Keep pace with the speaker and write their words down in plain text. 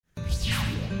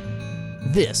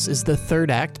This is the Third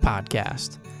Act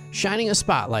Podcast, shining a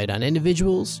spotlight on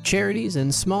individuals, charities,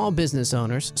 and small business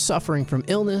owners suffering from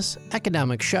illness,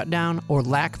 economic shutdown, or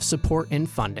lack of support and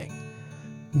funding.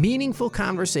 Meaningful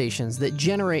conversations that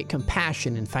generate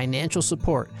compassion and financial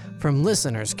support from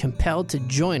listeners compelled to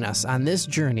join us on this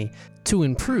journey to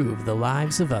improve the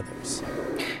lives of others.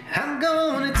 I'm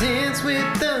gonna dance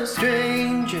with a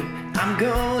stranger. I'm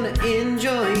gonna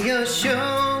enjoy your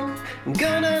show. I'm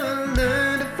gonna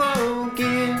learn to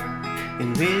forgive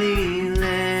and really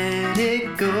let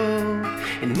it go.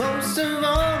 And most of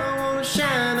all, I wanna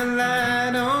shine a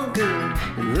light on good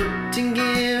and look to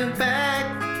give back.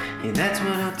 And that's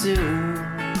what I'll do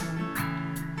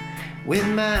with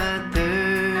my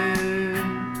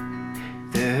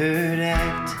third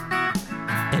act.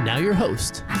 And now your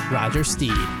host, Roger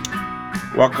Steed.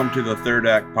 Welcome to the Third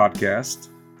Act Podcast.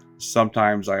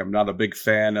 Sometimes I am not a big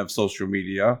fan of social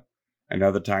media, and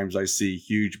other times I see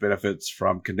huge benefits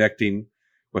from connecting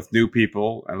with new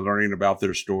people and learning about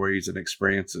their stories and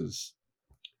experiences.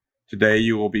 Today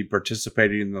you will be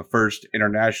participating in the first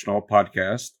international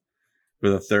podcast for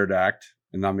the Third Act,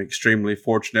 and I'm extremely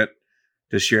fortunate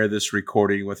to share this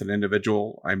recording with an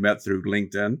individual I met through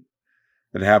LinkedIn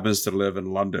that happens to live in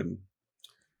London.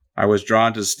 I was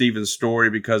drawn to Stephen's story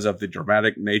because of the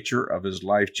dramatic nature of his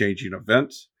life-changing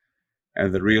event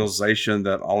and the realization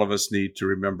that all of us need to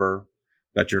remember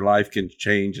that your life can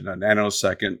change in a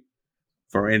nanosecond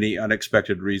for any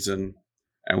unexpected reason,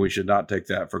 and we should not take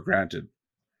that for granted.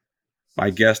 My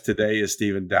guest today is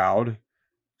Stephen Dowd.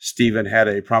 Stephen had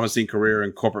a promising career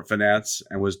in corporate finance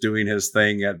and was doing his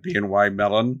thing at BNY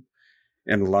Mellon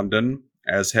in London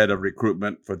as head of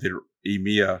recruitment for the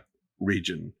EMEA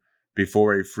region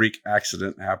before a freak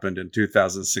accident happened in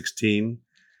 2016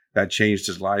 that changed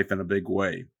his life in a big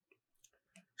way.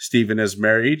 Stephen is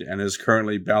married and is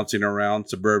currently bouncing around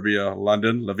suburbia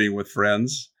London, living with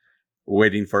friends,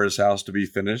 waiting for his house to be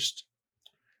finished.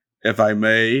 If I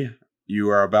may, you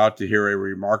are about to hear a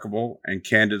remarkable and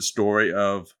candid story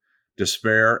of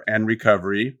despair and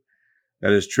recovery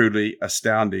that is truly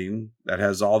astounding, that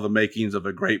has all the makings of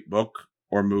a great book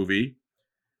or movie,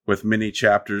 with many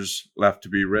chapters left to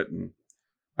be written.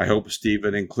 I hope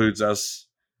Stephen includes us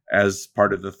as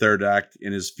part of the Third Act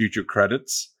in his future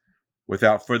credits.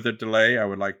 Without further delay, I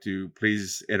would like to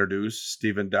please introduce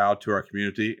Stephen Dowd to our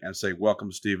community and say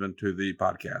welcome, Stephen, to the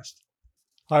podcast.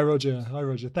 Hi, Roger.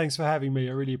 Thanks for having me.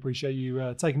 I really appreciate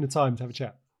you taking the time to have a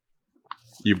chat.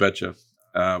 You betcha.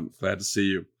 Glad to see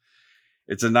you.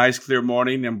 It's a nice, clear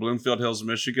morning in Bloomfield Hills,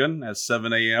 Michigan at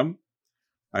 7 a.m.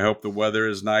 I hope the weather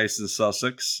is nice in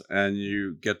Sussex and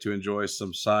you get to enjoy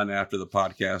some sun after the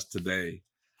podcast today.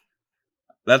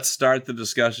 Let's start the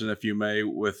discussion, if you may,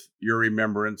 with your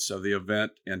remembrance of the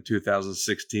event in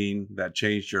 2016 that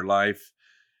changed your life.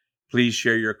 Please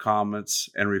share your comments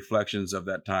and reflections of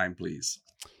that time, please.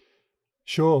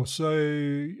 Sure.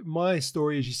 So my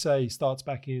story, as you say, starts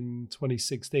back in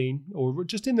 2016, or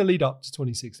just in the lead up to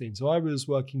 2016. So I was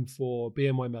working for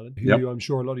BNY Mellon, who I'm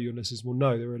sure a lot of your listeners will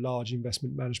know. They're a large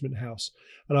investment management house.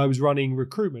 And I was running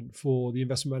recruitment for the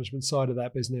investment management side of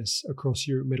that business across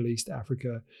Europe, Middle East,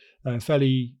 Africa.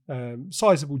 Fairly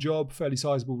sizable job, fairly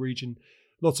sizable region.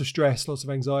 Lots of stress, lots of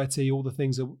anxiety, all the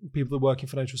things that people that work in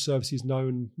financial services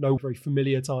know very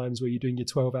familiar times where you're doing your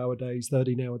 12-hour days,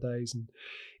 13-hour days, and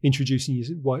introducing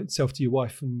yourself to your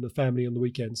wife and the family on the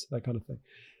weekends, that kind of thing.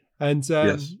 And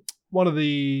One of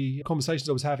the conversations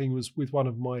I was having was with one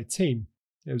of my team.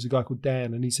 It was a guy called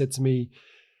Dan, and he said to me,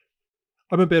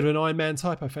 I'm a bit of an Ironman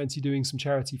type. I fancy doing some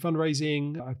charity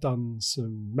fundraising. I've done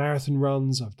some marathon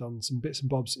runs. I've done some bits and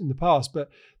bobs in the past. But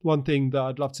one thing that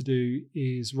I'd love to do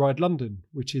is Ride London,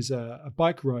 which is a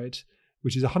bike ride,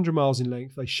 which is 100 miles in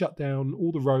length. They shut down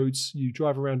all the roads. You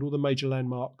drive around all the major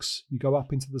landmarks. You go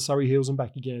up into the Surrey Hills and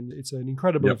back again. It's an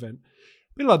incredible event.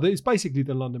 A bit like that. It's basically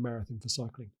the London Marathon for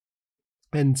cycling.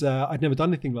 And I'd never done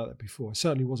anything like that before. I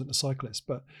certainly wasn't a cyclist,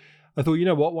 but I thought, you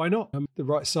know what, why not? I'm the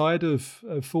right side of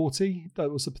 40. That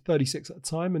was 36 at the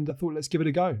time. And I thought, let's give it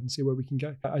a go and see where we can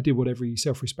go. I did what every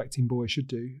self-respecting boy should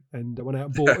do. And I went out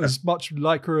and bought as much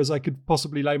Lycra as I could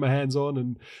possibly lay my hands on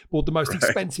and bought the most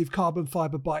expensive carbon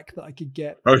fiber bike that I could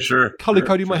get. Oh, sure.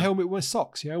 Color-coding my helmet with my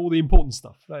socks, all the important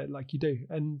stuff like you do.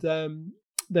 And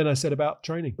then I set about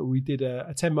training. We did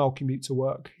a 10-mile commute to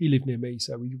work. He lived near me,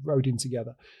 so we rode in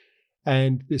together.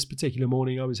 And this particular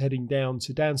morning, I was heading down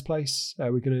to Dan's place.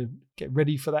 We're going to get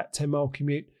ready for that 10-mile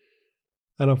commute.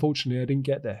 And unfortunately, I didn't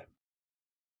get there.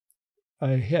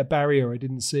 I hit a barrier I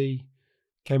didn't see,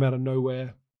 came out of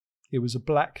nowhere. It was a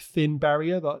black, thin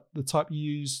barrier, that the type you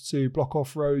use to block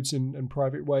off roads and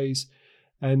private ways.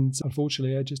 And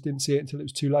unfortunately, I just didn't see it until it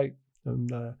was too late.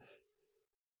 And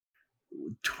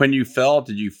when you fell,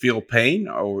 did you feel pain,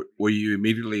 or were you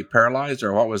immediately paralyzed,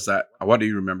 or what was that? What do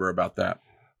you remember about that?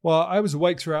 Well, I was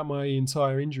awake throughout my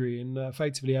entire injury, and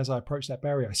effectively, as I approached that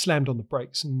barrier, I slammed on the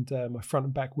brakes, and my front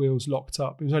and back wheels locked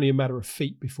up. It was only a matter of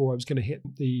feet before I was going to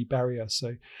hit the barrier,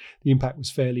 so the impact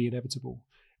was fairly inevitable.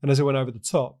 And as I went over the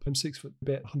top, I'm 6 foot a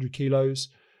bit, 100 kilos.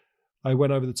 I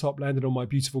went over the top, landed on my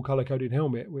beautiful color-coded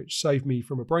helmet, which saved me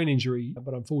from a brain injury,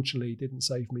 but unfortunately didn't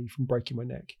save me from breaking my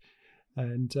neck.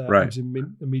 And I was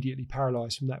immediately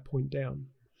paralyzed from that point down.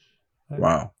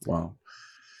 Wow.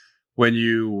 When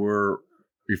you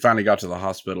finally got to the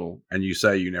hospital and you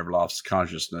say you never lost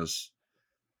consciousness,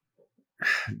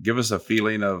 give us a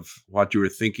feeling of what you were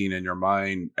thinking in your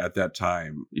mind at that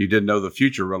time. You didn't know the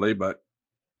future really, but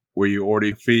were you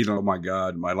already feeling, oh my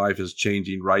God, my life is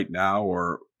changing right now?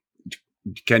 Or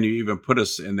can you even put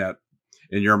us in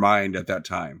your mind at that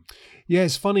time? Yeah,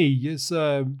 it's funny. It's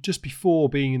just before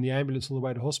being in the ambulance on the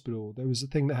way to hospital, there was a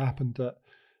thing that happened that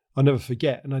I'll never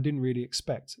forget, and I didn't really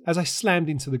expect. As I slammed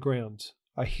into the ground,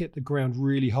 I hit the ground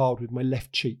really hard with my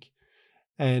left cheek.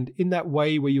 And in that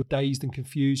way where you're dazed and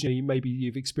confused, maybe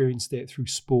you've experienced it through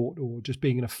sport or just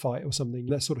being in a fight or something,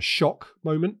 that sort of shock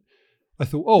moment, I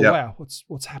thought, wow,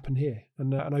 what's happened here?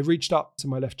 And I reached up to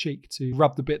my left cheek to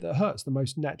rub the bit that hurts, the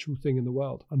most natural thing in the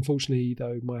world. Unfortunately,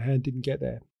 though, my hand didn't get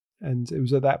there. And it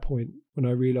was at that point when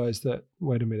I realized that,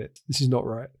 wait a minute, this is not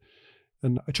right.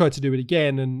 And I tried to do it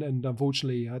again, and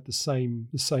unfortunately I had the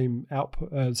same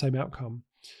outcome.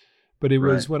 But it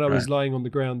was when I was lying on the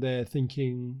ground there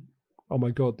thinking, oh my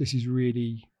God, this is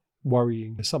really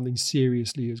worrying. Something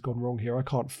seriously has gone wrong here. I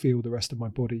can't feel the rest of my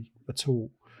body at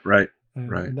all. Right.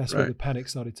 And that's where the panic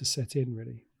started to set in,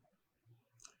 really.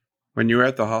 When you were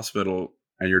at the hospital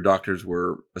and your doctors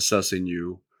were assessing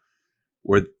you,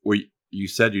 you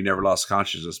said you never lost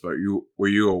consciousness, but were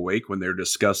you awake when they were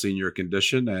discussing your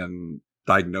condition and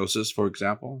diagnosis, for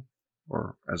example,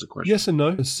 or as a question? Yes and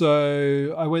no.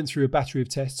 So I went through a battery of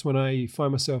tests. When I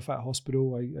find myself at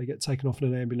hospital, I get taken off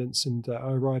in an ambulance, and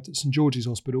I arrived at St George's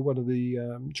Hospital, one of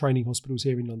the training hospitals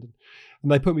here in London.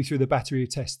 And they put me through the battery of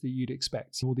tests that you'd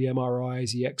expect, all the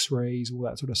MRIs, the X-rays, all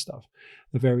that sort of stuff,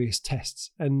 the various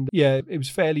tests. And yeah, it was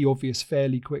fairly obvious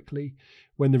fairly quickly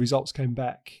when the results came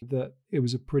back that it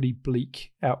was a pretty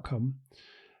bleak outcome.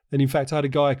 And in fact, I had a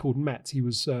guy called Matt. He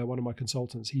was one of my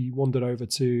consultants. He wandered over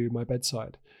to my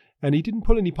bedside and he didn't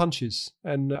pull any punches.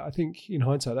 And I think in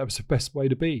hindsight, that was the best way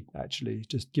to be, actually.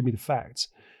 Just give me the facts.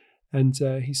 And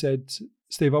he said,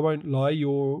 Steve, I won't lie,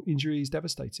 your injury is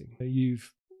devastating.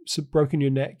 You've broken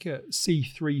your neck at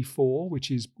C3-4, which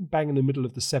is bang in the middle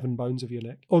of the 7 bones of your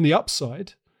neck. On the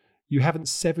upside, you haven't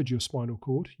severed your spinal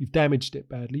cord. You've damaged it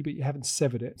badly, but you haven't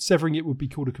severed it. Severing it would be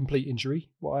called a complete injury.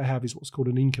 What I have is what's called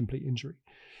an incomplete injury.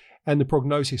 And the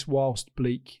prognosis, whilst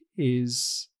bleak,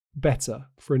 is better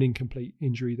for an incomplete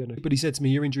injury than but he said to me,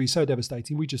 your injury is so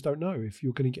devastating, we just don't know if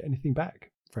you're going to get anything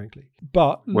back, frankly.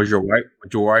 But was your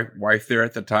wife there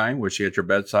at the time? Was she at your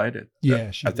bedside at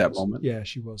that moment? Yeah,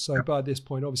 she was. So by this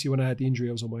point, obviously when I had the injury,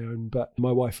 I was on my own, but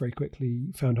my wife very quickly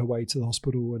found her way to the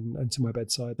hospital and to my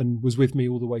bedside and was with me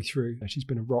all the way through. She's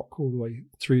been a rock all the way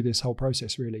through this whole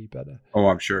process, really. But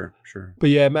I'm sure. But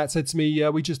yeah, Matt said to me,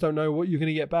 we just don't know what you're going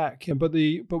to get back. But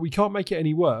we can't make it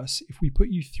any worse if we put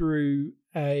you through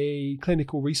a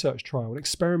clinical research trial, an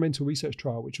experimental research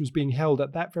trial, which was being held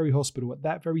at that very hospital at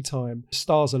that very time.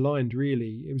 Stars aligned,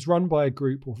 really. It was run by a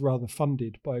group, or rather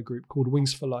funded by a group called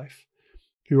Wings for Life,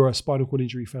 who are a spinal cord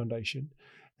injury foundation.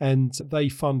 And they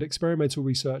fund experimental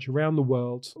research around the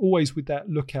world, always with that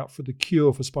lookout for the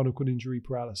cure for spinal cord injury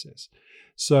paralysis.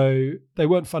 So they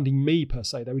weren't funding me per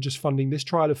se, they were just funding this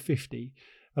trial of 50.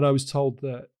 And I was told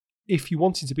that if you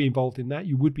wanted to be involved in that,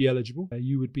 you would be eligible.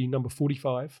 You would be number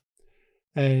 45.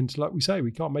 And like we say,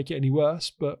 we can't make it any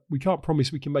worse, but we can't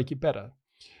promise we can make it better.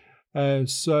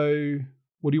 So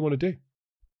what do you want to do?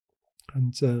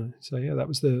 And so yeah, that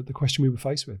was the question we were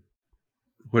faced with.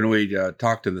 When we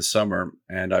talked in the summer,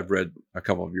 and I've read a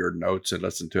couple of your notes and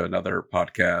listened to another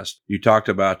podcast, you talked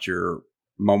about your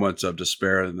moments of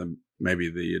despair and maybe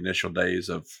the initial days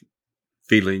of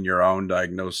feeling your own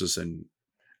diagnosis and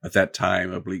at that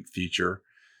time a bleak future.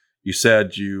 You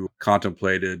said you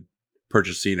contemplated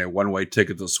purchasing a one-way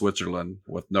ticket to Switzerland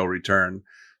with no return.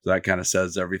 So that kind of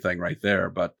says everything right there.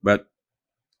 But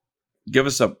give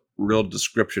us a real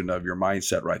description of your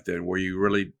mindset right there. Were you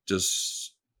really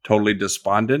just totally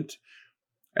despondent?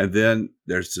 And then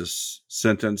there's this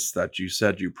sentence that you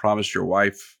said you promised your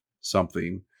wife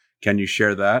something. Can you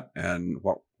share that? And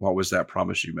what was that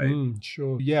promise you made?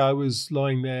 Sure. Yeah, I was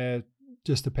lying there,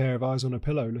 just a pair of eyes on a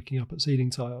pillow, looking up at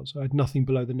ceiling tiles. I had nothing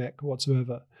below the neck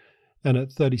whatsoever. And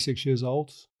at 36 years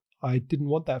old, I didn't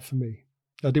want that for me.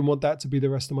 I didn't want that to be the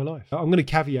rest of my life. I'm going to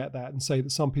caveat that and say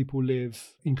that some people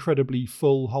live incredibly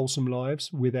full, wholesome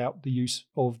lives without the use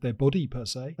of their body per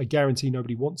se. I guarantee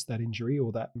nobody wants that injury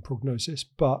or that prognosis,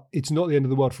 but it's not the end of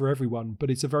the world for everyone. But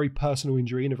it's a very personal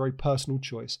injury and a very personal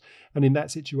choice. And in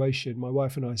that situation, my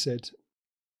wife and I said,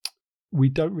 we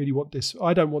don't really want this.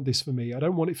 I don't want this for me. I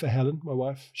don't want it for Helen, my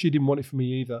wife. She didn't want it for me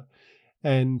either.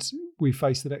 And we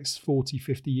faced the next 40,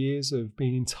 50 years of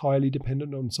being entirely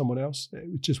dependent on someone else.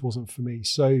 It just wasn't for me.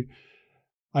 So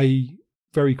I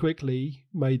very quickly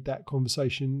made that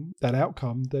conversation, that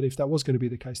outcome, that if that was going to be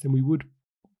the case, then we would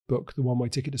book the one-way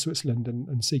ticket to Switzerland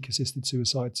and seek assisted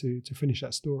suicide to finish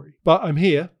that story. But I'm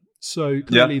here. So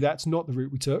clearly that's not the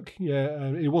route we took.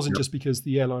 It wasn't just because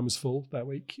the airline was full that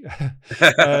week.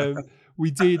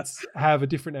 We did have a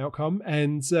different outcome.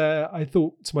 And I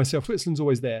thought to myself, Switzerland's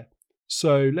always there.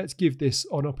 So let's give this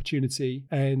an opportunity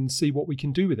and see what we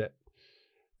can do with it.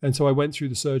 And so I went through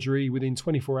the surgery within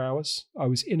 24 hours. I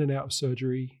was in and out of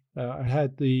surgery. I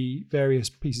had the various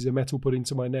pieces of metal put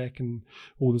into my neck and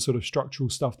all the sort of structural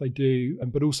stuff they do,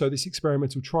 but also this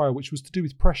experimental trial, which was to do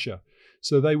with pressure.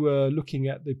 So they were looking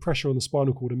at the pressure on the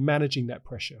spinal cord and managing that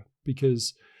pressure,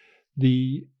 because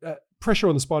the pressure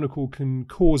on the spinal cord can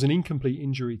cause an incomplete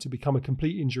injury to become a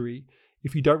complete injury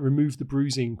if you don't remove the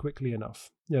bruising quickly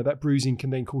enough. That bruising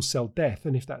can then cause cell death.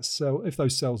 And if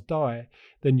those cells die,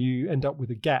 then you end up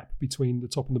with a gap between the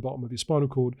top and the bottom of your spinal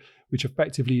cord, which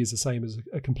effectively is the same as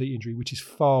a complete injury, which is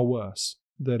far worse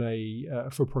than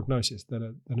for prognosis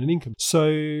than an income. So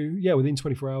within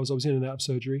 24 hours, I was in and out of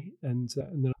surgery. And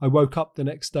then I woke up the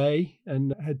next day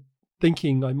and had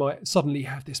thinking I might suddenly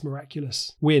have this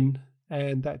miraculous win.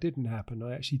 And that didn't happen.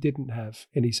 I actually didn't have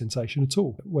any sensation at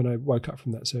all when I woke up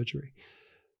from that surgery.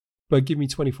 But give me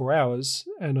 24 hours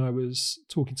and I was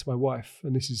talking to my wife,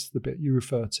 and this is the bit you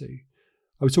refer to.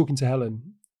 I was talking to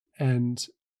Helen and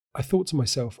I thought to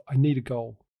myself, I need a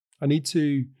goal. I need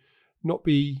to not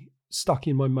be stuck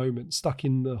in my moment, stuck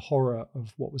in the horror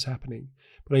of what was happening,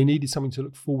 but I needed something to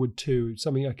look forward to,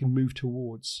 something I can move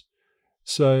towards.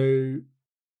 So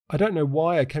I don't know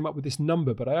why I came up with this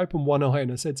number, but I opened one eye and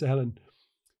I said to Helen,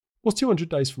 what's 200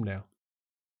 days from now?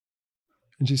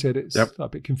 And she said, it's a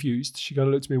bit confused. She kind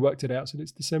of looked at me, worked it out, said,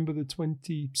 it's December the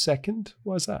 22nd.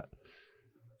 Why is that?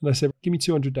 And I said, give me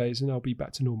 200 days and I'll be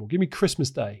back to normal. Give me Christmas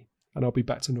Day and I'll be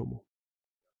back to normal.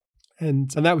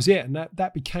 And that was it. And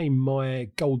that became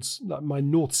my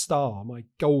North Star, my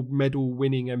gold medal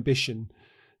winning ambition,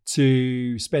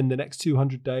 to spend the next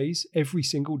 200 days, every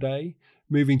single day,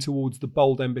 moving towards the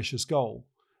bold, ambitious goal.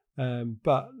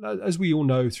 But as we all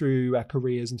know through our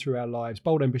careers and through our lives,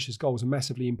 bold, ambitious goals are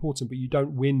massively important, but you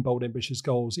don't win bold, ambitious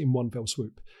goals in one fell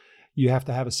swoop. You have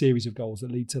to have a series of goals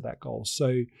that lead to that goal.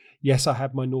 So yes, I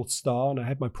had my North Star and I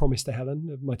had my promise to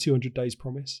Helen, my 200 days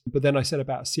promise. But then I set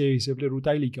about a series of little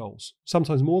daily goals,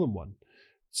 sometimes more than one,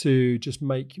 to just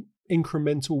make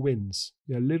incremental wins,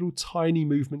 little tiny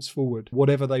movements forward,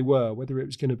 whatever they were, whether it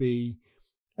was going to be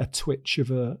a twitch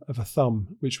of a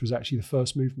thumb, which was actually the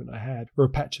first movement I had, or a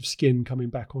patch of skin coming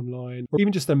back online, or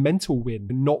even just a mental win,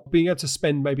 not being able to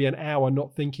spend maybe an hour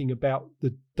not thinking about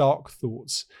the dark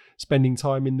thoughts, spending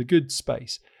time in the good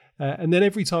space. And then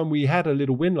every time we had a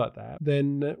little win like that,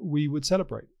 then we would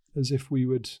celebrate as if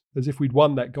we'd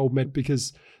won that gold medal,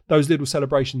 because those little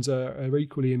celebrations are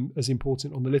equally as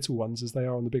important on the little ones as they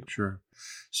are on the big. Sure.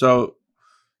 So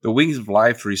the Wings of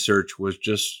Life research was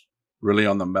just really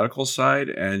on the medical side,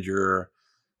 and your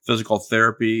physical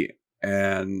therapy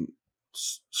and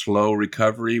slow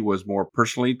recovery was more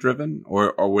personally driven,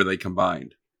 or were they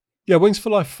combined? Yeah, Wings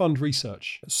for Life fund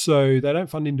research. So they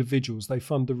don't fund individuals, they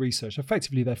fund the research.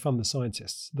 Effectively, they fund the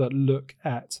scientists that look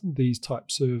at these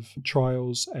types of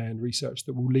trials and research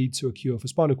that will lead to a cure for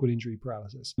spinal cord injury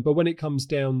paralysis. But when it comes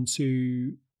down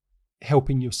to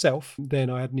helping yourself, then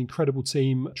I had an incredible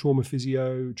team, trauma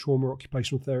physio, trauma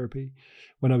occupational therapy.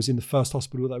 When I was in the first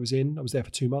hospital that I was there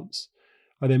for 2 months.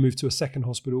 I then moved to a second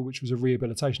hospital, which was a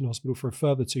rehabilitation hospital, for a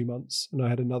further 2 months. And I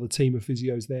had another team of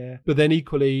physios there. But then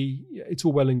equally, it's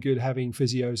all well and good having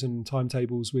physios and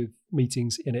timetables with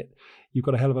meetings in it. You've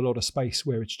got a hell of a lot of space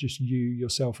where it's just you,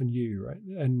 yourself, and you, right?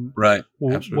 And right.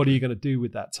 What are you going to do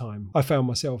with that time? I found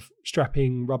myself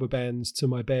strapping rubber bands to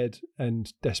my bed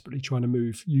and desperately trying to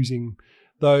move using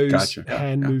those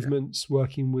hand movements,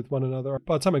 working with one another.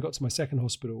 By the time I got to my second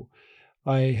hospital,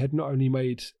 I had not only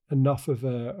made enough of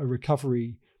a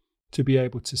recovery to be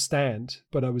able to stand,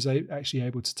 but I was actually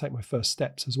able to take my first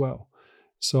steps as well.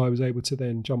 So I was able to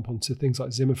then jump onto things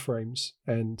like Zimmer frames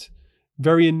and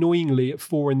very annoyingly at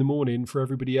 4 a.m. for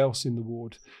everybody else in the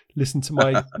ward. Listen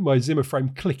to my Zimmer frame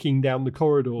clicking down the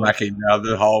corridor. Clacking down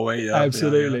the hallway. Yeah,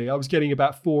 absolutely. Yeah. I was getting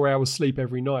about 4 hours sleep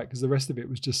every night because the rest of it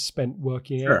was just spent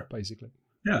working out, basically.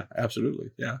 Yeah,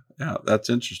 absolutely. Yeah. That's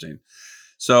interesting.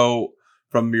 So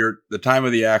from the time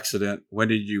of the accident, when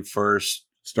did you first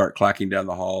start clacking down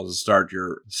the halls and start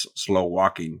your slow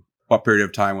walking? What period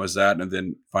of time was that? And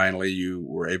then finally you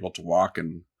were able to walk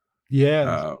and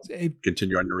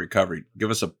continue on your recovery.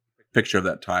 Give us a picture of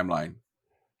that timeline.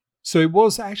 So it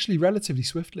was actually relatively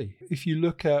swiftly. If you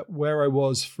look at where I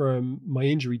was from my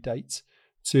injury date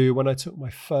to when I took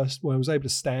when I was able to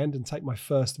stand and take my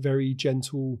first very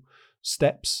gentle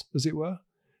steps, as it were,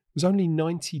 it was only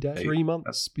 90 days, 3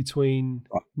 months between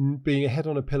being a head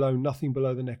on a pillow, nothing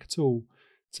below the neck at all,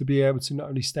 to be able to not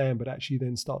only stand, but actually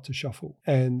then start to shuffle.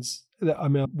 And I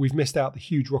mean, we've missed out the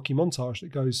huge Rocky montage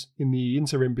that goes in the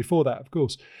interim before that, of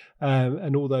course,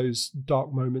 and all those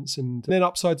dark moments. And then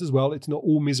upsides as well. It's not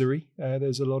all misery.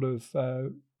 There's a lot of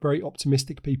very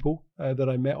optimistic people that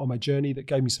I met on my journey that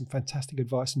gave me some fantastic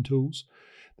advice and tools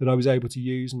that I was able to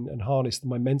use and harness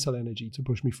my mental energy to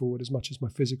push me forward as much as my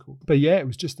physical. But yeah, it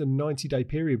was just a 90-day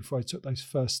period before I took those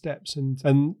first steps.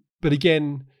 But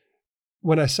again,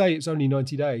 when I say it's only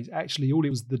 90 days, actually all it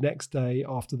was the next day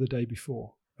after the day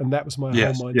before. And that was my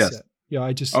whole mindset.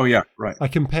 Yes. Yeah, I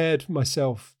compared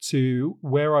myself to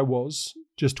where I was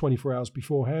just 24 hours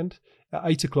beforehand at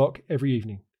 8 o'clock every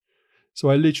evening. So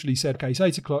I literally said, okay, it's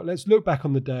 8 o'clock. Let's look back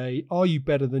on the day. Are you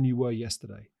better than you were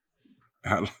yesterday?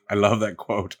 I love that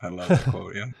quote.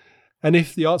 Yeah. And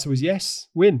if the answer was yes,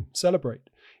 win, celebrate.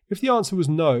 If the answer was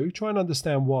no, try and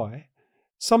understand why.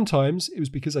 Sometimes it was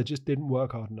because I just didn't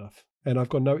work hard enough. And I've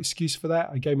got no excuse for that.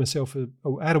 I gave myself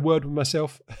I had a word with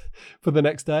myself for the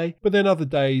next day. But then other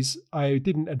days, I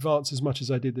didn't advance as much as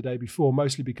I did the day before,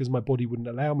 mostly because my body wouldn't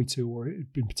allow me to, or it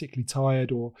had been particularly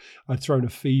tired, or I'd thrown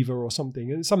a fever or something.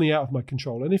 And it's something out of my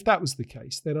control. And if that was the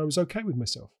case, then I was okay with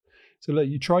myself. So look,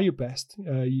 you try your best.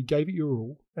 You gave it your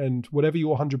all. And whatever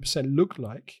your 100% looked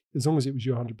like, as long as it was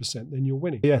your 100%, then you're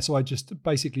winning. Yeah, so I just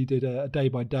basically did a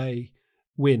day-by-day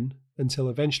win until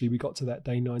eventually we got to that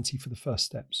day 90 for the first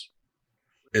steps.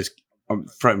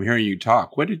 From hearing you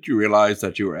talk, when did you realize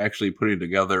that you were actually putting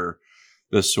together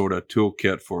this sort of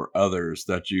toolkit for others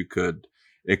that you could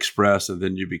express, and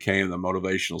then you became the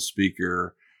motivational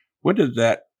speaker? When did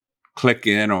that click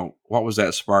in, or what was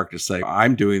that spark to say,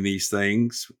 I'm doing these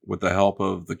things with the help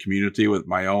of the community, with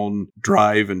my own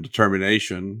drive and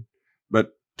determination?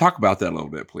 But talk about that a little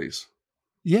bit, please.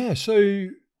 Yeah, so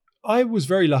I was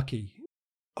very lucky.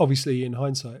 Obviously, in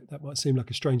hindsight, that might seem like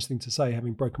a strange thing to say,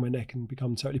 having broken my neck and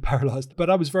become totally paralyzed. But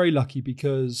I was very lucky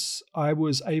because I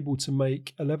was able to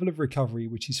make a level of recovery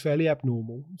which is fairly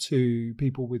abnormal to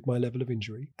people with my level of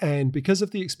injury. And because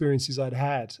of the experiences I'd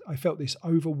had, I felt this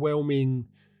overwhelming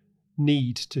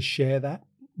need to share that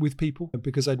with people,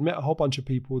 because I'd met a whole bunch of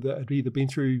people that had either been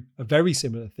through a very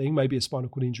similar thing, maybe a spinal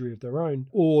cord injury of their own,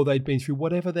 or they'd been through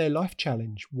whatever their life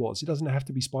challenge was. It doesn't have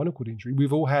to be spinal cord injury.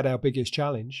 We've all had our biggest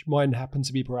challenge. Mine happened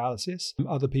to be paralysis.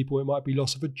 Other people, it might be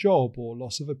loss of a job or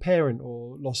loss of a parent,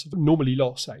 or normally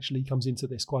loss actually comes into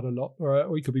this quite a lot,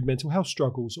 or it could be mental health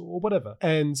struggles or whatever.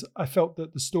 And I felt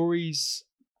that the stories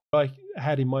I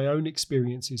had in my own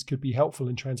experiences could be helpful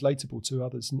and translatable to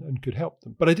others and could help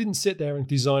them. But I didn't sit there and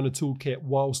design a toolkit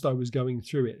whilst I was going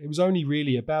through it. It was only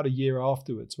really about a year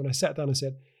afterwards when I sat down and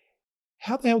said,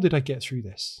 how the hell did I get through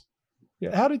this?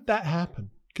 How did that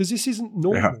happen? Because this isn't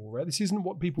normal, right? This isn't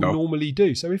what people normally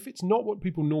do. So if it's not what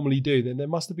people normally do, then there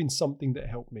must have been something that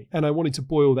helped me. And I wanted to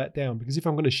boil that down, because if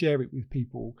I'm going to share it with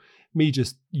people, me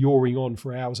just yawing on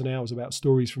for hours and hours about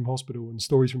stories from hospital and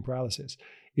stories from paralysis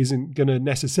isn't going to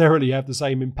necessarily have the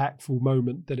same impactful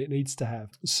moment that it needs to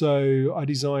have. So I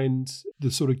designed the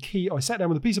sort of I sat down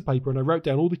with a piece of paper and I wrote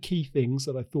down all the key things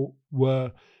that I thought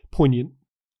were poignant.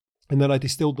 And then I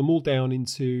distilled them all down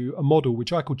into a model,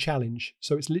 which I call Challenge.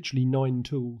 So it's literally 9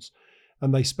 tools,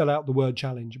 and they spell out the word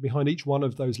challenge. Behind each one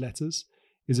of those letters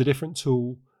is a different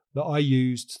tool that I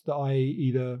used, that I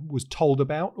either was told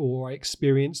about or I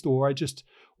experienced or I just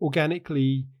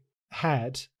organically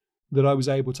had, that I was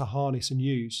able to harness and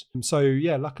use. And so,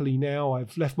 luckily now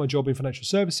I've left my job in financial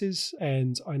services,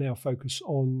 and I now focus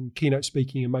on keynote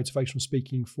speaking and motivational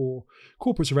speaking for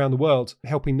corporates around the world,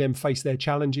 helping them face their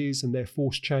challenges and their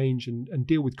forced change and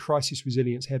deal with crisis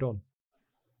resilience head on.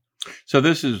 So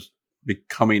this is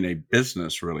becoming a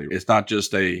business, really. It's not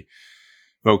just a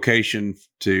vocation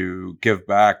to give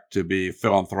back, to be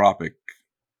philanthropic.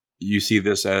 you see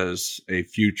this as a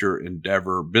future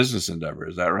endeavor, business endeavor.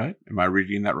 Is that right? Am I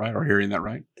reading that right or hearing that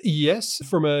right? Yes,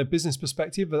 from a business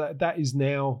perspective, that is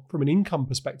now, from an income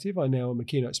perspective, I now am a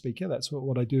keynote speaker. That's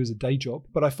what I do as a day job.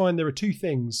 But I find there are two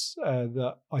things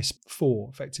that I for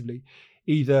effectively.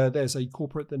 Either there's a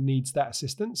corporate that needs that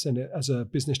assistance, and as a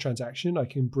business transaction, I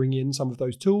can bring in some of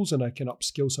those tools and I can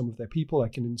upskill some of their people. I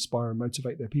can inspire and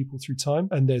motivate their people through time.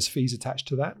 And there's fees attached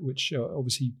to that, which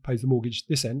obviously pays the mortgage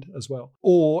this end as well.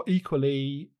 Or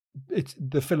equally, it's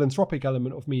the philanthropic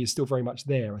element of me is still very much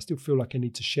there. I still feel like I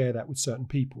need to share that with certain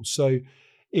people. So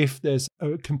if there's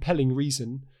a compelling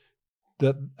reason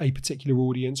that a particular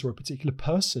audience or a particular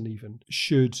person even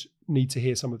should need to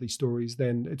hear some of these stories,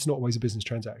 then it's not always a business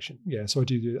transaction. Yeah, so I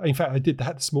do. In fact, I did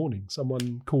that this morning.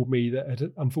 Someone called me that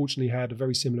had unfortunately had a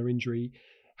very similar injury,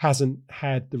 hasn't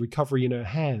had the recovery in her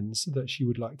hands that she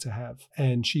would like to have.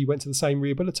 And she went to the same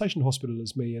rehabilitation hospital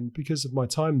as me. And because of my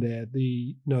time there,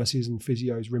 the nurses and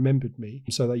physios remembered me.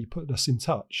 So they put us in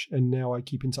touch. And now I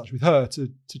keep in touch with her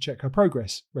to check her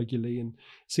progress regularly and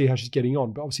see how she's getting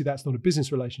on. But obviously that's not a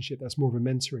business relationship. That's more of a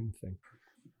mentoring thing.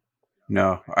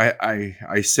 No,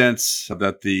 I sense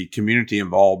that the community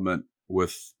involvement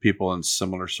with people in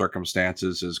similar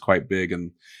circumstances is quite big.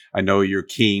 And I know you're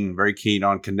very keen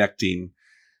on connecting.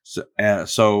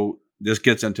 So this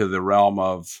gets into the realm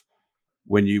of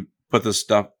when you put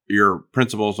your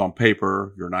principles on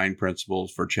paper, your 9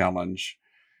 principles for challenge,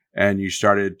 and you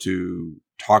started to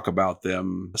talk about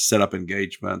them, set up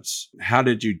engagements. How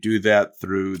did you do that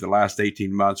through the last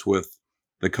 18 months with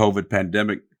the COVID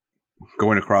pandemic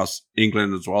going across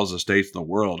England as well as the States and the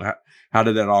world? How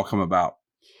did that all come about?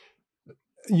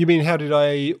 You mean, how did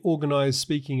I organize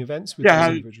speaking events with those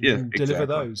individuals and deliver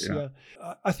those? Yeah.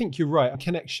 I think you're right. A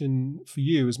connection for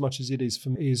you, as much as it is for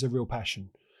me, is a real passion.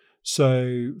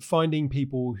 So finding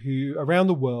people who around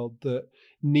the world that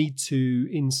need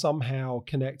to somehow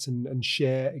connect and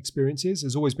share experiences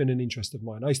has always been an interest of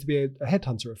mine. I used to be a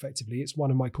headhunter effectively. It's one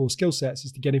of my core skill sets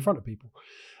is to get in front of people.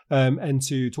 And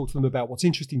to talk to them about what's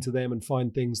interesting to them and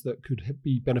find things that could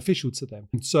be beneficial to them.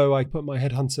 And so I put my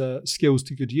headhunter skills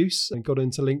to good use and got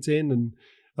into LinkedIn. And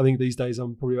I think these days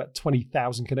I'm probably about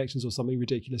 20,000 connections or something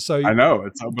ridiculous. So I know,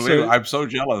 it's unbelievable. I'm so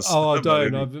jealous. Oh, I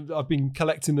don't. I've been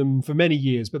collecting them for many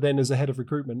years. But then as a head of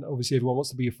recruitment, obviously everyone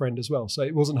wants to be a friend as well. So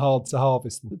it wasn't hard to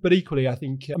harvest them. But equally, I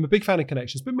think I'm a big fan of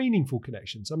connections, but meaningful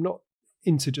connections. I'm not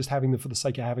into just having them for the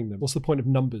sake of having them. What's the point of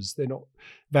numbers? They're not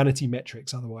vanity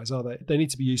metrics otherwise, are they? They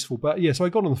need to be useful. But yeah, so I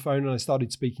got on the phone and I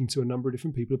started speaking to a number of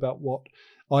different people about what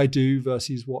I do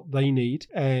versus what they need,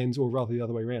 or rather the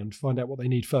other way around, find out what they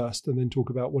need first and then talk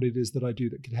about what it is that I do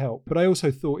that could help. But I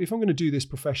also thought, if I'm going to do this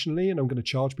professionally and I'm going to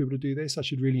charge people to do this, I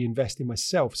should really invest in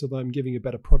myself so that I'm giving a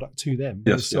better product to them.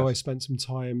 So I spent some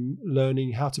time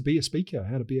learning how to be a speaker,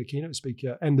 how to be a keynote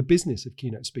speaker, and the business of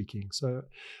keynote speaking. So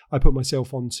I put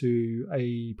myself onto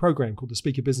a program called the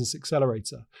Speaker Business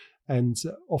Accelerator. And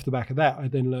off the back of that, I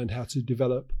then learned how to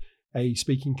develop a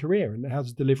speaking career and how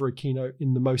to deliver a keynote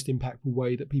in the most impactful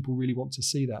way that people really want to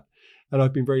see that. And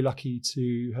I've been very lucky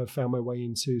to have found my way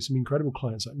into some incredible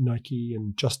clients like Nike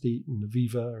and Just Eat and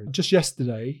Aviva. And just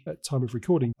yesterday, at time of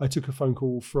recording, I took a phone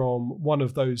call from one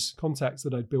of those contacts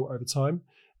that I'd built over time.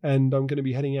 And I'm going to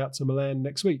be heading out to Milan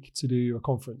next week to do a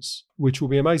conference, which will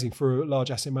be amazing for a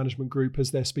large asset management group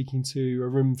as they're speaking to a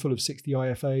room full of 60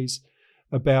 IFAs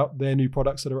about their new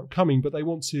products that are upcoming, but they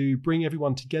want to bring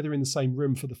everyone together in the same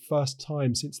room for the first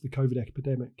time since the COVID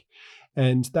epidemic.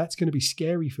 And that's going to be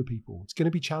scary for people. It's going to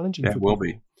be challenging for people. It will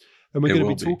be. And we're going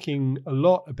to be talking a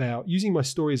lot about using my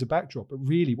story as a backdrop, but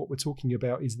really what we're talking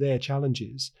about is their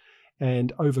challenges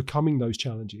and overcoming those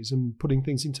challenges and putting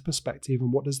things into perspective.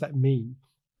 And what does that mean?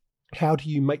 How do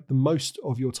you make the most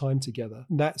of your time together?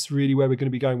 And that's really where we're going to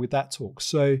be going with that talk.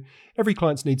 So every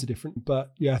client's needs are different,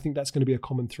 but yeah, I think that's going to be a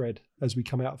common thread as we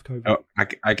come out of COVID. Oh,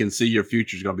 I can see your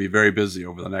future is going to be very busy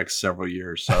over the next several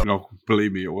years. So no,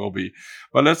 believe me, it will be.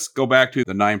 But let's go back to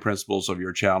the 9 principles of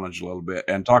your challenge a little bit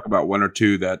and talk about one or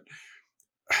two that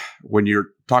when you're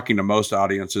talking to most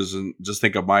audiences, and just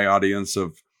think of my audience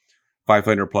of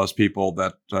 500 plus people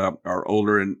that are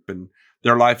older and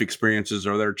their life experiences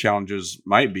or their challenges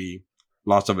might be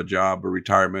loss of a job or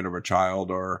retirement of a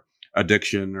child or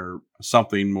addiction or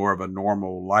something more of a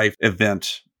normal life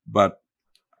event. But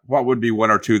what would be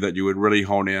one or two that you would really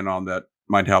hone in on that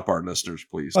might help our listeners,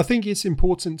 please? I think it's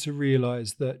important to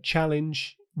realize that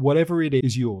challenge, whatever it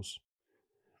is yours.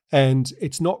 And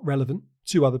it's not relevant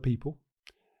to other people.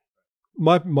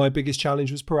 My biggest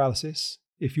challenge was paralysis.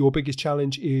 If your biggest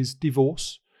challenge is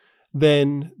divorce,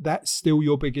 then that's still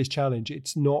your biggest challenge.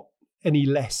 It's not any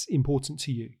less important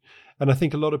to you. And I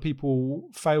think a lot of people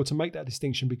fail to make that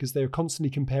distinction because they're constantly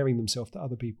comparing themselves to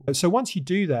other people. So once you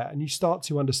do that and you start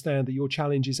to understand that your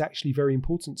challenge is actually very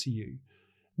important to you,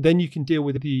 then you can deal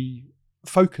with the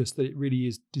focus that it really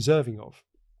is deserving of.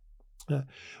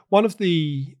 One of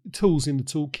the tools in the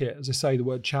toolkit, as I say, the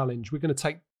word challenge, we're going to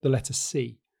take the letter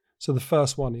C. So the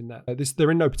first one in that,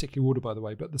 they're in no particular order, by the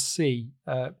way, but the C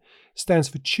stands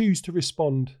for choose to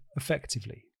respond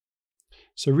effectively.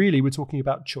 So really, we're talking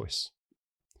about choice.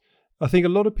 I think a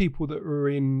lot of people that are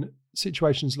in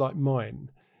situations like mine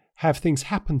have things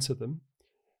happen to them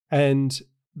and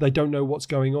they don't know what's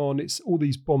going on. It's all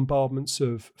these bombardments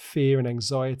of fear and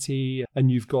anxiety,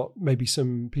 and you've got maybe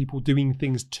some people doing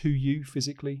things to you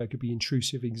physically. There could be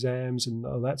intrusive exams and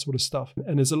all that sort of stuff.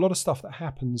 And there's a lot of stuff that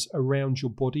happens around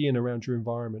your body and around your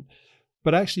environment.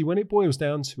 But actually, when it boils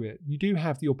down to it, you do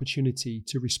have the opportunity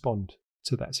to respond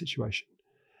to that situation.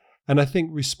 And I think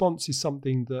response is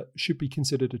something that should be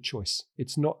considered a choice.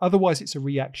 It's not, otherwise it's a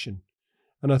reaction.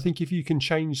 And I think if you can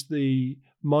change the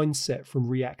mindset from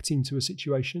reacting to a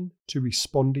situation to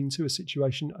responding to a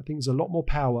situation, I think there's a lot more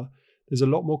power, there's a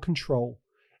lot more control,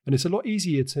 and it's a lot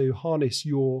easier to harness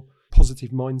your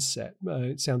positive mindset.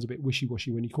 It sounds a bit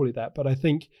wishy-washy when you call it that, but I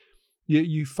think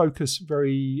you focus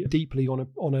very deeply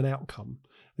on an outcome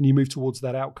and you move towards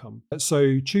that outcome.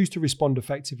 So choose to respond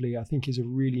effectively, I think, is a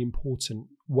really important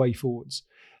way forwards.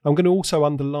 I'm going to also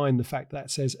underline the fact that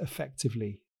it says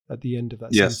effectively at the end of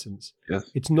that sentence.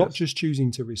 Yes. It's not just choosing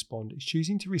to respond, it's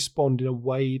choosing to respond in a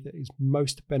way that is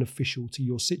most beneficial to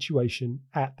your situation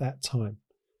at that time,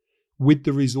 with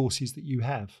the resources that you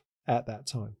have at that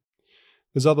time.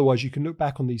 Because otherwise you can look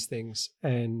back on these things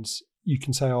and you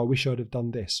can say, oh, I wish I'd have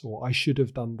done this, or I should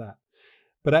have done that.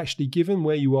 But actually, given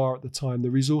where you are at the time,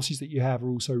 the resources that you have are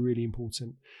also really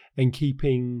important. And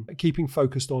keeping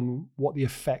focused on what the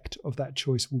effect of that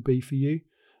choice will be for you,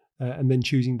 and then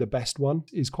choosing the best one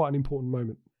is quite an important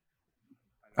moment.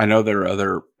 I know there are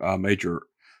other major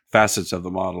facets of the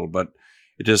model, but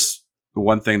the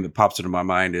one thing that pops into my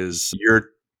mind is your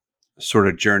sort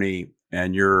of journey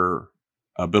and your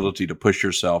ability to push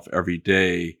yourself every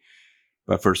day.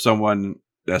 But for someone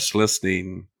that's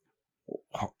listening,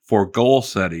 for goal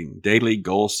setting, daily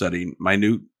goal setting,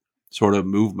 minute sort of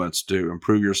movements to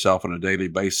improve yourself on a daily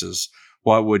basis,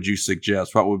 what would you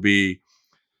suggest? What would be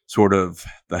sort of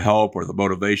the help or the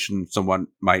motivation someone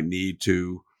might need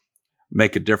to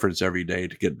make a difference every day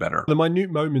to get better? The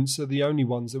minute moments are the only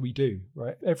ones that we do,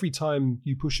 right? Every time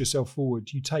you push yourself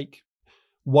forward, you take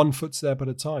one footstep at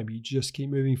a time. You just keep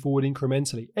moving forward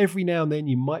incrementally. Every now and then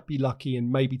you might be lucky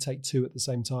and maybe take two at the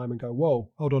same time and go, whoa,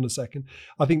 hold on a second.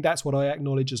 I think that's what I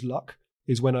acknowledge as luck,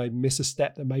 is when I miss a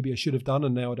step that maybe I should have done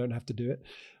and now I don't have to do it.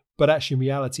 But actually, in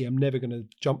reality, I'm never going to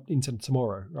jump into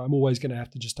tomorrow. I'm always going to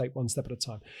have to just take one step at a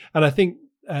time. And I think,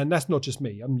 and that's not just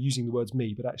me, I'm using the words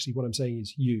me, but actually what I'm saying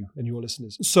is you and your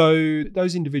listeners. So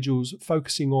those individuals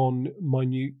focusing on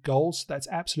minute goals, that's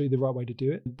absolutely the right way to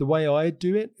do it. The way I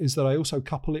do it is that I also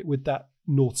couple it with that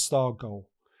North Star goal.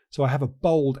 So I have a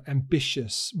bold,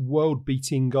 ambitious,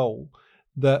 world-beating goal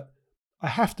that I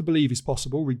have to believe is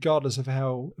possible, regardless of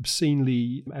how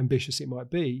obscenely ambitious it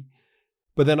might be.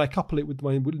 But then I couple it with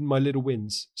my little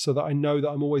wins so that I know that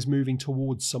I'm always moving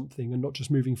towards something and not just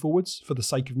moving forwards for the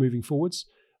sake of moving forwards.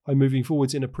 I'm moving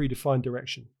forwards in a predefined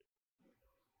direction.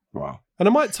 Wow. And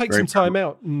I might take some time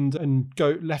out and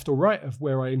go left or right of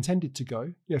where I intended to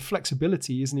go. You know,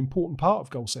 flexibility is an important part of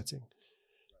goal setting.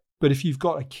 But if you've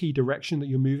got a key direction that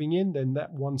you're moving in, then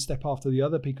that one step after the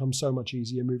other becomes so much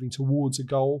easier, moving towards a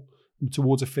goal,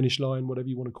 towards a finish line, whatever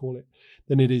you want to call it,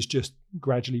 than it is just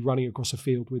gradually running across a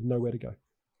field with nowhere to go.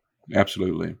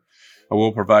 Absolutely. I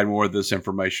will provide more of this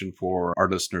information for our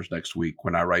listeners next week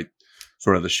when I write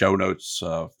sort of the show notes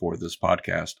for this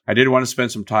podcast. I did want to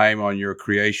spend some time on your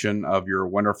creation of your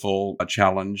wonderful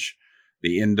challenge,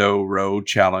 the Indo Road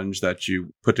Challenge that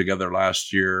you put together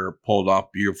last year, pulled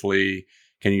off beautifully.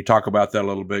 Can you talk about that a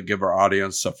little bit? Give our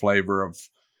audience a flavor of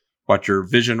what your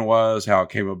vision was, how it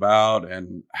came about,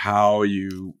 and how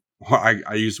you,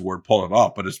 I use the word pull it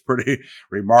off, but it's pretty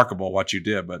remarkable what you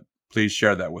did. But please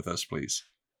share that with us, please.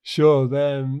 Sure.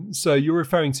 So you're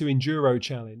referring to Enduro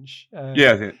Challenge.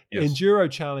 Yes.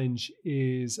 Enduro Challenge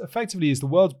is effectively the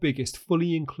world's biggest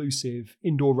fully inclusive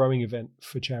indoor rowing event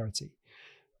for charity.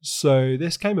 So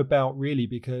this came about really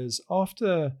because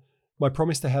after my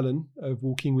promise to Helen of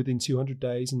walking within 200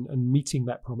 days and meeting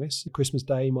that promise, Christmas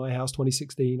Day, my house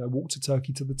 2016, I walked a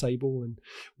turkey to the table and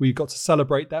we got to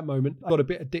celebrate that moment. I got a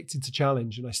bit addicted to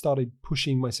challenge and I started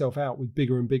pushing myself out with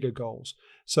bigger and bigger goals.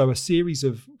 So a series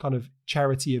of kind of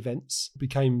charity events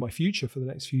became my future for the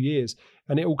next few years.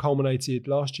 And it all culminated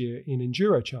last year in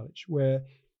Enduro Challenge, where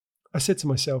I said to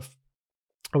myself,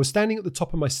 I was standing at the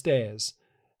top of my stairs,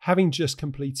 having just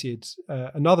completed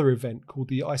another event called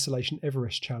the Isolation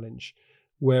Everest Challenge,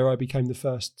 where I became the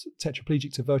first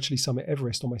tetraplegic to virtually summit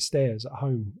Everest on my stairs at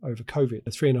home over COVID.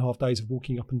 3.5 days of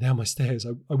walking up and down my stairs.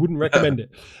 I wouldn't recommend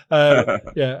it.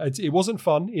 It wasn't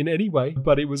fun in any way,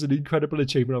 but it was an incredible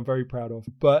achievement I'm very proud of.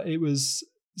 But it was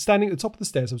standing at the top of the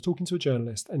stairs. I was talking to a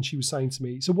journalist and she was saying to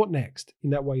me, so what next,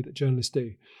 in that way that journalists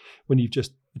do when you've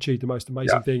just achieved the most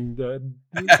amazing thing that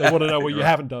they want to know what you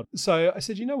haven't done. So I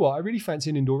said, you know what, I really fancy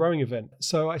an indoor rowing event.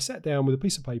 So I sat down with a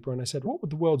piece of paper and I said, what would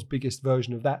the world's biggest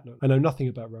version of that look? I know nothing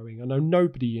about rowing. I know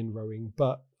nobody in rowing,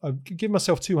 but I could give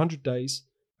myself 200 days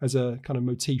as a kind of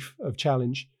motif of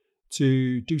challenge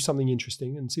to do something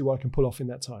interesting and see what I can pull off in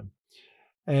that time.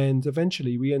 And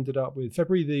eventually we ended up with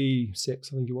February the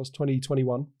 6th, I think it was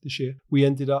 2021 this year. We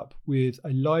ended up with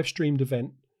a live streamed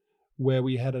event where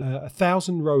we had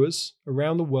 1,000 rowers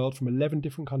around the world from 11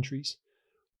 different countries,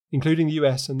 including the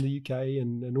US and the UK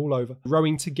and all over,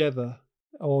 rowing together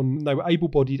on, they were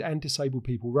able-bodied and disabled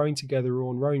people rowing together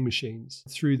on rowing machines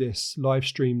through this live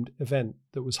streamed event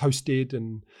that was hosted,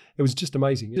 and it was just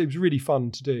amazing. It was really fun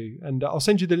to do. And I'll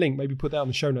send you the link, maybe put that on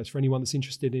the show notes for anyone that's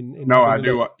interested in No, I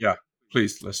do. Yeah.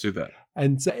 Please, let's do that.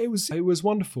 And it was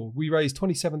wonderful. We raised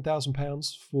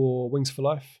 £27,000 for Wings for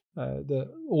Life.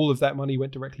 All of that money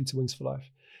went directly to Wings for Life.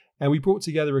 And we brought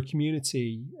together a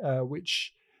community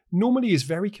which normally is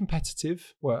very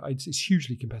competitive. Well, it's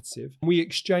hugely competitive. We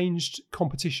exchanged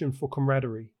competition for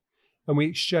camaraderie, and we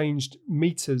exchanged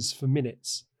meters for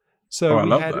minutes. So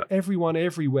we had everyone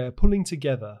everywhere pulling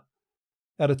together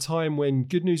at a time when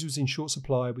good news was in short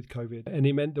supply with COVID. And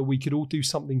it meant that we could all do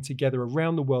something together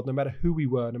around the world, no matter who we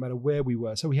were, no matter where we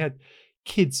were. So we had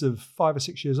kids of 5 or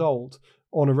 6 years old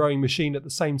on a rowing machine at the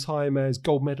same time as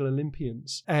gold medal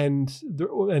Olympians and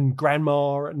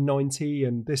grandma at 90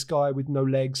 and this guy with no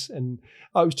legs. And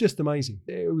it was just amazing.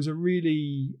 It was a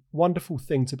really wonderful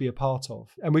thing to be a part of.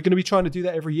 And we're going to be trying to do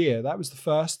that every year. That was the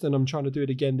first, and I'm trying to do it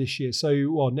again this year.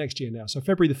 Next year now. So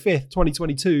February the 5th,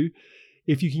 2022,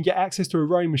 if you can get access to a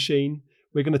rowing machine,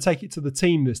 we're going to take it to the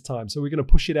team this time. So we're going to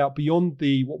push it out beyond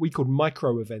what we called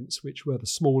micro events, which were the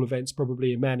small events,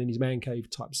 probably a man in his man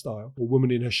cave type style, or woman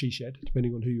in her she shed,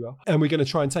 depending on who you are. And we're going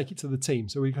to try and take it to the team.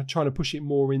 So we're trying to push it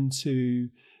more into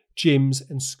gyms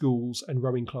and schools and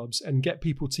rowing clubs and get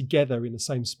people together in the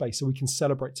same space so we can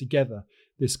celebrate together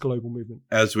this global movement.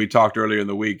 As we talked earlier in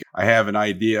the week, I have an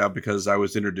idea because I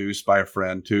was introduced by a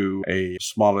friend to a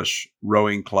smallish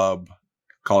rowing club,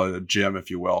 call it a gym, if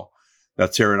you will,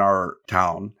 that's here in our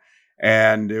town.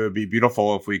 And it would be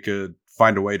beautiful if we could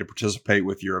find a way to participate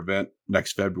with your event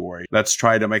next February. Let's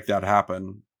try to make that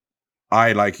happen.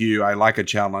 I, like you, I like a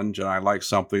challenge, and I like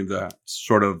something that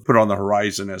sort of put on the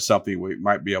horizon as something we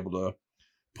might be able to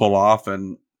pull off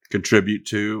and contribute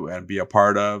to and be a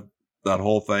part of. That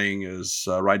whole thing is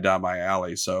right down my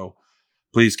alley. So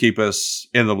please keep us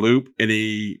in the loop.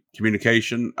 Any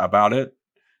communication about it,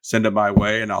 send it my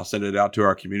way, and I'll send it out to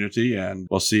our community, and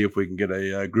we'll see if we can get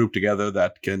a group together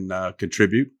that can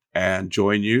contribute and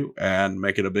join you and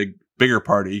make it a bigger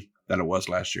party than it was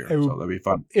last year. So that'd be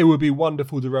fun. It would be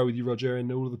wonderful to row with you, Roger, and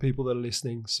all of the people that are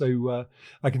listening. So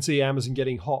I can see Amazon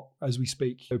getting hot as we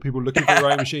speak. So people looking for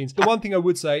rowing machines. The one thing I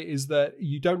would say is that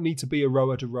you don't need to be a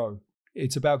rower to row.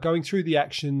 It's about going through the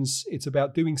actions. It's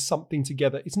about doing something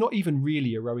together. It's not even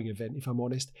really a rowing event, if I'm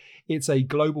honest. It's a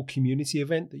global community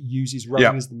event that uses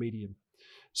rowing as the medium.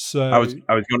 So I was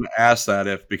going to ask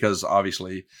that because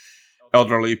obviously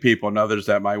elderly people and others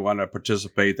that might want to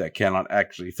participate that cannot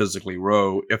actually physically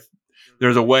row, if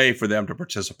there's a way for them to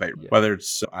participate, whether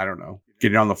it's, I don't know,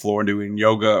 getting on the floor and doing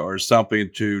yoga or something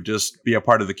to just be a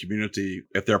part of the community.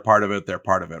 If they're part of it, they're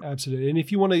part of it. Absolutely. And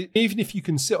if you want to, even if you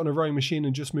can sit on a rowing machine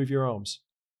and just move your arms,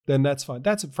 then that's fine.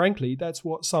 That's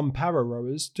what some para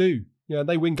rowers do.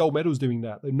 They win gold medals doing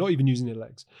that. They're not even using their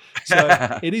legs.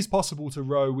 So it is possible to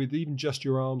row with even just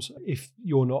your arms if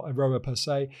you're not a rower per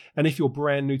se. And if you're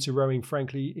brand new to rowing,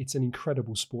 frankly, it's an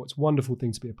incredible sport. It's a wonderful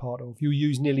thing to be a part of. You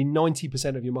use nearly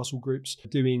 90% of your muscle groups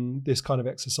doing this kind of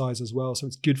exercise as well. So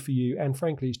it's good for you. And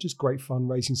frankly, it's just great fun,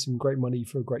 raising some great money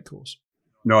for a great cause.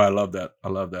 No, I love that.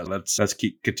 Let's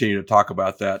continue to talk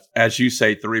about that. As you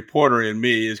say, the reporter in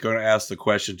me is going to ask the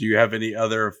question, do you have any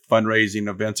other fundraising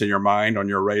events in your mind, on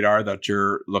your radar, that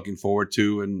you're looking forward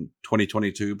to in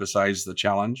 2022 besides the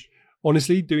challenge?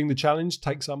 honestly, doing the challenge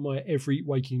takes up my every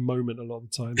waking moment a lot of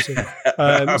the time.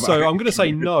 So I'm going to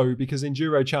say no, because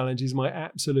Enduro Challenge is my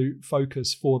absolute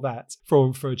focus for that,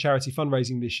 for charity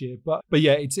fundraising this year. But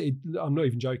yeah, I'm not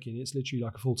even joking. It's literally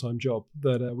like a full-time job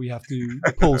that we have to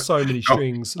pull so many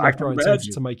strings left, right, and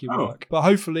centre to make it work. But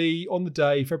hopefully on the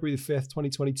day, February the 5th,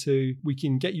 2022, we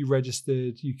can get you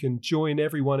registered. You can join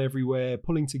everyone everywhere,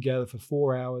 pulling together for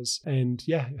 4 hours, and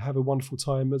yeah, have a wonderful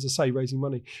time, as I say, raising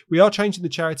money. We are changing the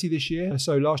charity this year.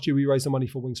 So last year we raised the money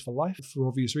for Wings for Life for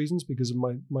obvious reasons, because of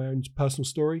my own personal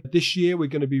story. This year we're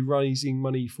going to be raising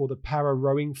money for the Para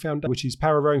Rowing Foundation, which is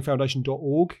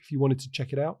pararowingfoundation.org if you wanted to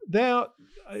check it out.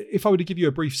 If I were to give you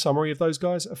a brief summary of those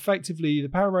guys, effectively the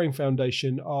Para Rowing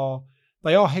Foundation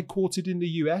they are headquartered in the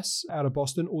US out of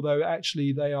Boston, although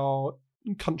actually they are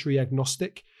country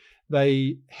agnostic.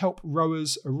 They help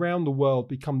rowers around the world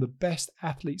become the best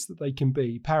athletes that they can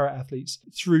be, para-athletes,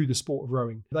 through the sport of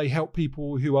rowing. They help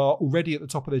people who are already at the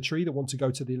top of their tree that want to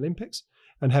go to the Olympics,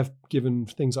 and have given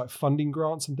things like funding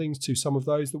grants and things to some of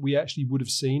those that we actually would have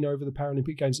seen over the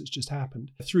Paralympic Games that's just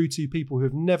happened, through to people who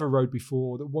have never rowed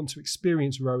before that want to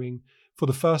experience rowing for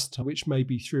the first time, which may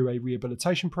be through a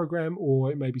rehabilitation program,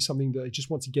 or it may be something that they just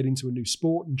want to get into a new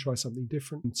sport and try something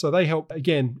different. So they help,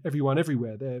 again, everyone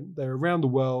everywhere. They're around the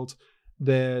world.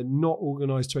 They're not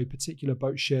organized to a particular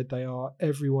boat shed. They are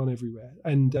everyone everywhere.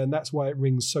 And that's why it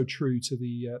rings so true to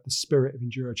the spirit of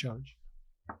Enduro Challenge.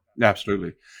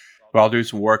 Absolutely. Well, I'll do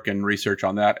some work and research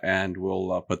on that, and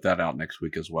we'll put that out next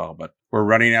week as well. But we're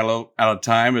running out of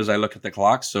time as I look at the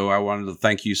clock. So I wanted to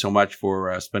thank you so much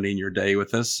for spending your day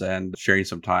with us and sharing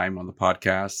some time on the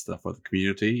podcast for the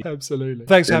community. Absolutely.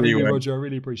 Thanks for having me, Roger. I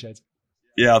really appreciate it.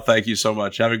 Yeah, thank you so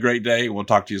much. Have a great day. We'll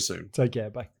talk to you soon. Take care.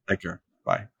 Bye. Take care.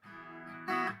 Bye.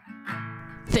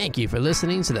 Thank you for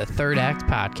listening to the Third Act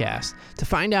Podcast. To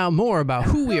find out more about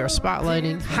who we are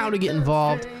spotlighting, how to get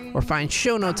involved, or find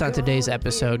show notes on today's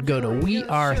episode, go to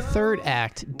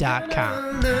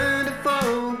wearethirdAct.com. Learn to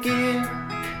forget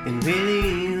and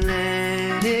really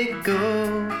let it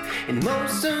go. And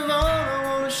most of all,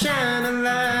 I want to shine a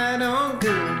light on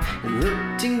good and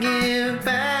look to give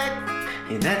back.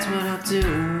 And that's what I'll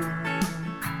do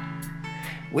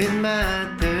with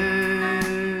my third